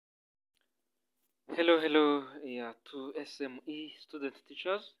Hello, yeah, to SME student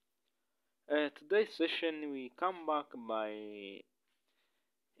teachers. Today's session we come back by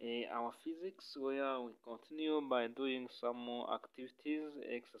our physics, where we continue by doing some more activities,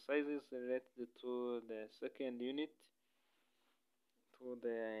 exercises related to the second unit, to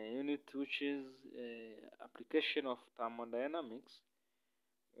the unit which is application of thermodynamics.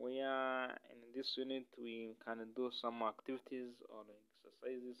 Where in this unit we can do some activities or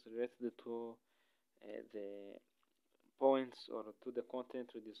exercises related to the points or to the content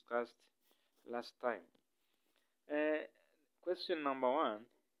we discussed last time. Uh, Question number one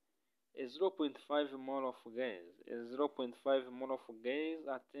is 0.5 mole of gas. Is 0.5 mole of gas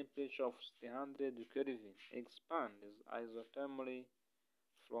at temperature of 300 Kelvin expands isothermally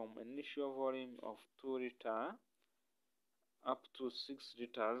from initial volume of 2 liter up to 6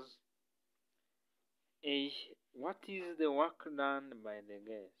 liters. A. What is the work done by the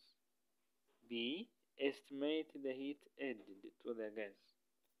gas? B. Estimate the heat added to the gas.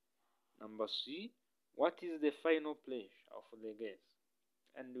 Number C. What is the final pressure of the gas?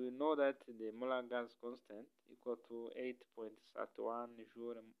 And we know that the molar gas constant equal to 8.31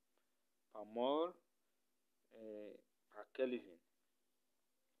 joule per mole per Kelvin.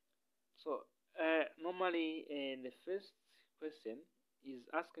 So normally the first question is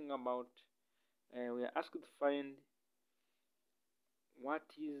asking about, we are asked to find what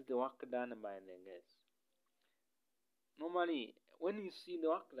is the work done by the gas. Normally, when you see the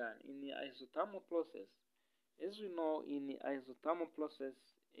work done in the isothermal process, as we know, in the isothermal process,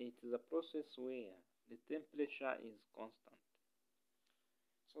 it is a process where the temperature is constant.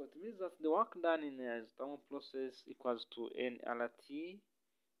 So it means that the work done in the isothermal process equals to nRT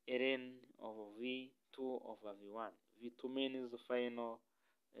ln over V2 over V1. V2 means the final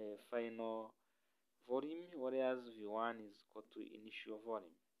volume, whereas V1 is equal to initial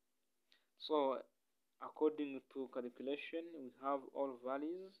volume. So according to calculation, we have all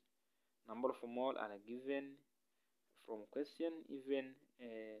values. Number of mole are given from question. Even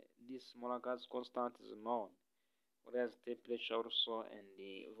this molar gas constant is known, whereas temperature also and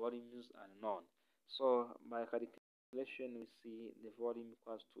the volumes are known. So by calculation, we see the volume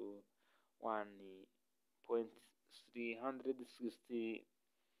equals to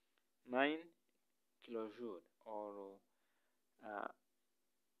 1.369 kilojoule, or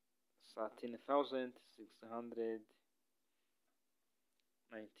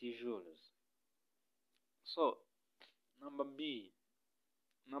 13,690 joules. So Number B.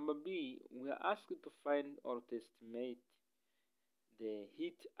 We are asked to find or to estimate the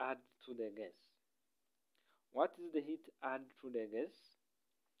heat added to the gas. What is the heat added to the gas?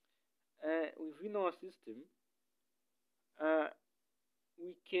 Within our system,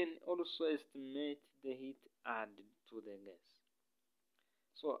 we can also estimate the heat added to the gas.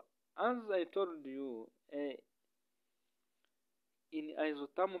 So, as I told you, in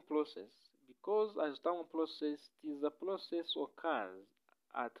isothermal process, because isothermal process is a process occurs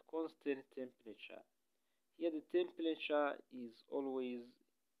at constant temperature. Here the temperature is always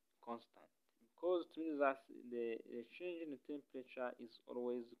constant, because it means that the change in the temperature is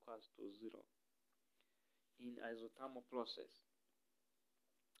always equals to 0 in isothermal process.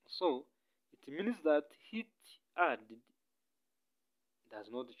 So it means that heat added does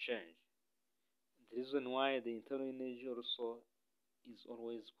not change. The reason why the internal energy also is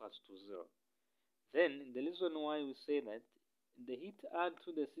always equals to 0. Then the reason why we say that the heat added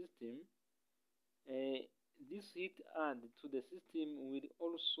to the system, this heat added to the system will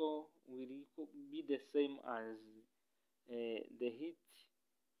also be the same as the heat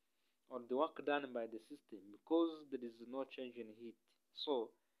or the work done by the system, because there is no change in heat.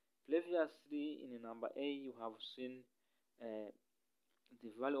 So previously in number A you have seen the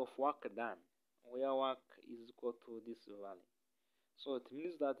value of work done, where work is equal to this value. So it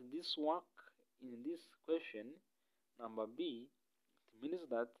means that this work in this question number B, it means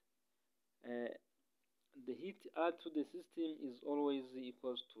that the heat added to the system is always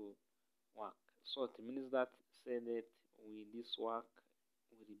equals to work. So it means that say that this work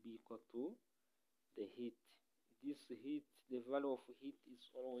will be equal to the heat. This heat, the value of heat is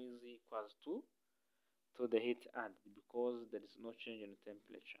always equals to the heat added, because there is no change in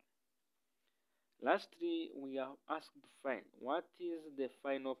temperature. Lastly, we are asked to find what is the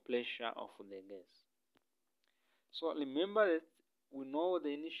final pressure of the gas. So remember that we know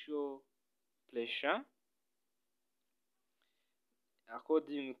the initial pressure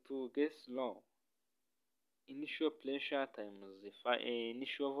according to gas law. Initial pressure times the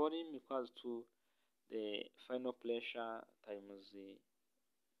initial volume equals to the final pressure times the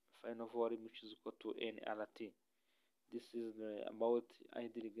final volume, which is equal to nRT. This is about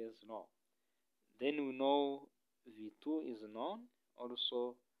ideal gas law. Then we know V2 is known,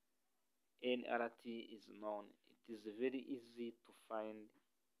 also nRT is known. It is very easy to find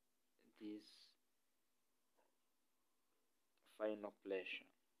this final pressure.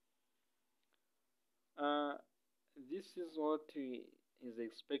 This is what is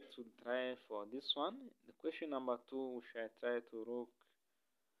expected to try for this one. The question number 2 we shall try to look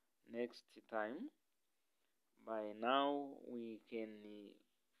next time. By now we can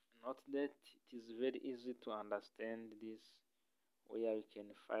note that it is very easy to understand this, where you can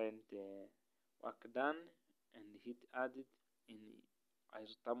find the work done and heat added in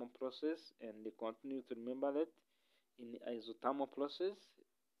isothermal process, and continue to remember that in isothermal process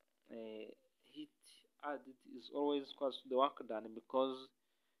heat added is always equal to the work done, because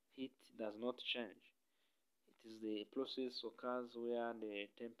heat does not change. It is the process occurs where the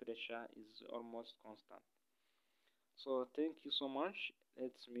temperature is almost constant. So thank you so much.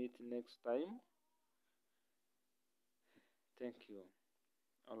 Let's meet next time. Thank you,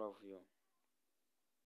 all of you.